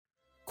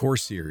Core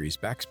Series,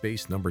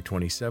 Backspace number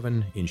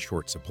 27, in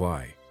short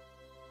supply.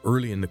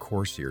 Early in the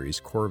Core Series,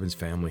 Corvin's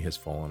family has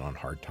fallen on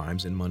hard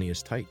times and money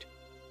is tight.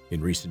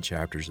 In recent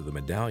chapters of the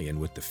Medallion,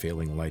 with the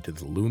failing light of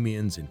the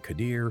Lumians in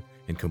Kadir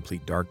and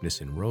complete darkness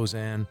in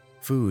Roseanne,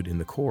 food in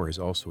the Core is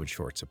also in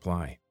short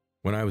supply.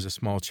 When I was a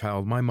small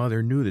child, my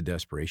mother knew the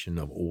desperation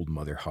of old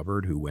Mother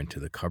Hubbard, who went to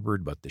the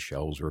cupboard but the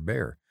shelves were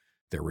bare.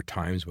 There were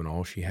times when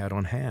all she had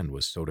on hand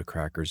was soda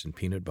crackers and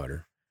peanut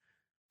butter.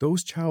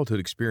 Those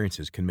childhood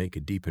experiences can make a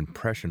deep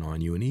impression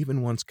on you, and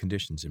even once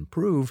conditions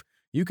improve,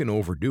 you can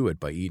overdo it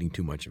by eating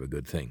too much of a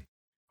good thing.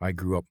 I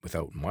grew up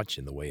without much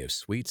in the way of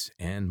sweets,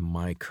 and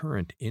my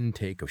current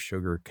intake of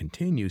sugar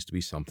continues to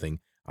be something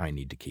I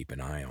need to keep an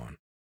eye on.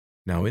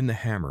 Now, in The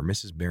Hammer,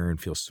 Mrs. Barron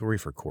feels sorry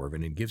for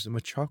Corvin and gives him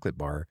a chocolate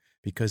bar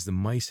because the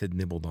mice had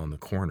nibbled on the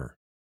corner.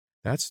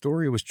 That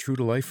story was true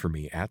to life for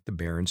me at the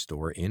Barron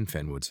store in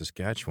Fenwood,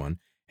 Saskatchewan,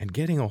 and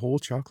getting a whole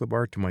chocolate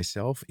bar to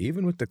myself,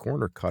 even with the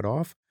corner cut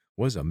off,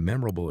 was a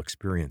memorable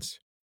experience.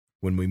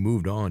 When we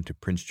moved on to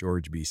Prince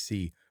George,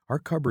 BC, our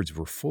cupboards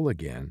were full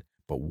again,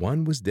 but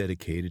one was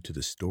dedicated to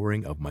the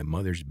storing of my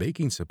mother's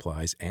baking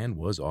supplies and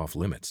was off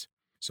limits.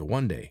 So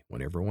one day,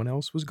 when everyone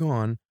else was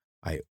gone,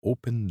 I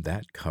opened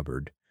that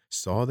cupboard,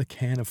 saw the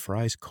can of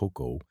Fry's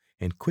cocoa,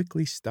 and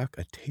quickly stuck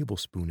a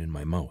tablespoon in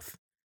my mouth.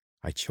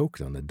 I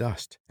choked on the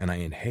dust, and I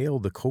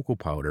inhaled the cocoa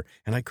powder,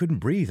 and I couldn't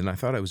breathe, and I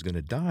thought I was going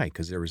to die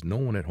because there was no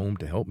one at home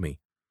to help me.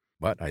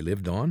 But I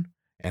lived on,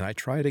 and I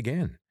tried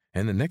again.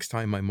 And the next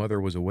time my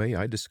mother was away,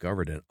 I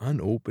discovered an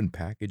unopened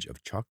package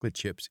of chocolate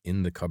chips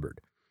in the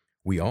cupboard.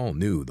 We all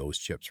knew those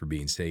chips were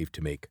being saved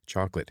to make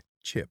chocolate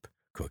chip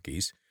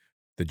cookies.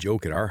 The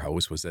joke at our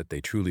house was that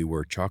they truly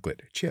were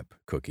chocolate chip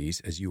cookies,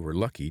 as you were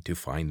lucky to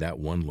find that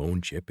one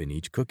lone chip in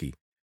each cookie.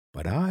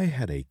 But I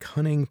had a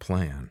cunning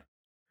plan.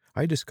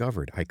 I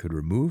discovered I could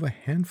remove a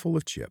handful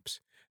of chips,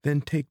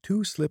 then take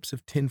 2 slips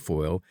of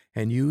tinfoil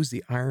and use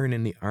the iron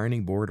in the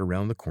ironing board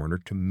around the corner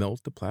to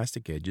melt the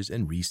plastic edges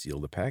and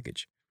reseal the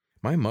package.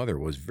 My mother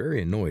was very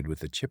annoyed with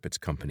the Chippets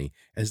Company,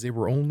 as they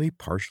were only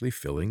partially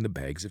filling the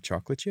bags of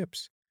chocolate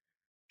chips.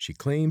 She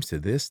claims to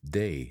this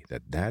day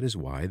that is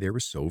why there were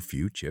so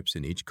few chips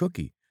in each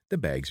cookie. The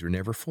bags were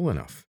never full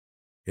enough.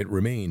 It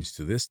remains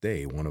to this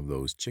day one of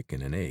those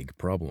chicken and egg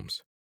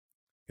problems.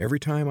 Every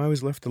time I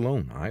was left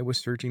alone, I was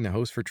searching the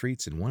house for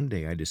treats, and one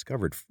day I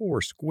discovered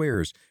 4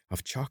 squares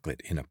of chocolate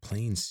in a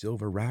plain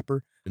silver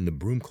wrapper in the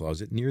broom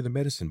closet near the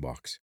medicine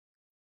box.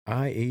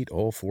 I ate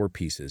all 4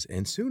 pieces,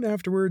 and soon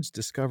afterwards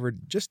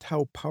discovered just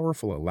how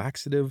powerful a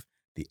laxative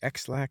the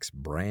X-Lax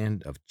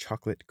brand of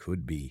chocolate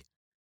could be.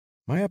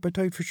 My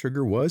appetite for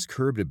sugar was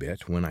curbed a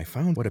bit when I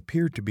found what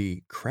appeared to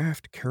be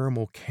Kraft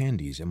caramel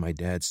candies in my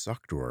dad's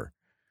sock drawer.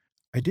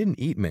 I didn't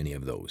eat many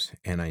of those,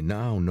 and I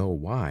now know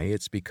why.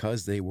 It's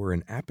because they were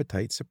an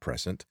appetite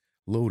suppressant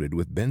loaded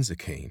with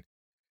benzocaine.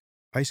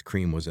 Ice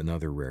cream was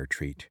another rare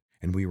treat,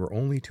 and we were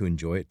only to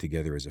enjoy it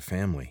together as a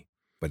family.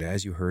 But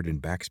as you heard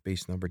in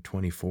Backspace number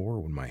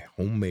 24, when my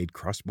homemade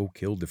crossbow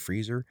killed the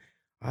freezer,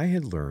 I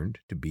had learned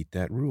to beat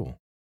that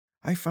rule.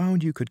 I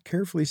found you could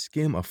carefully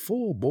skim a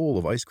full bowl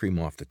of ice cream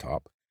off the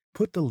top,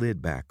 put the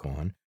lid back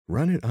on,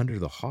 run it under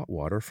the hot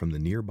water from the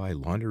nearby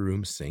laundry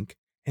room sink,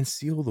 and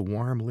seal the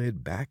warm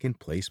lid back in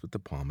place with the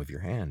palm of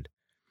your hand.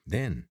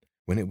 Then,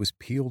 when it was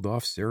peeled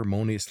off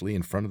ceremoniously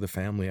in front of the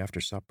family after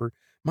supper,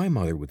 my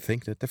mother would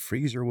think that the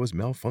freezer was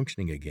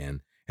malfunctioning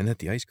again and that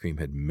the ice cream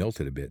had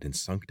melted a bit and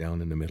sunk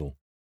down in the middle.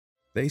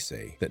 They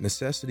say that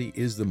necessity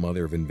is the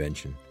mother of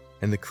invention,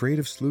 and the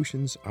creative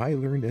solutions I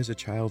learned as a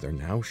child are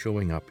now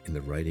showing up in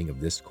the writing of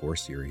this Core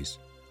Series.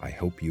 I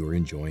hope you are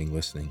enjoying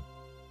listening.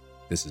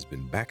 This has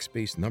been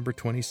Backspace number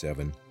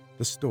 27,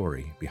 the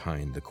story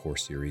behind the Core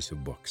Series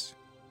of books.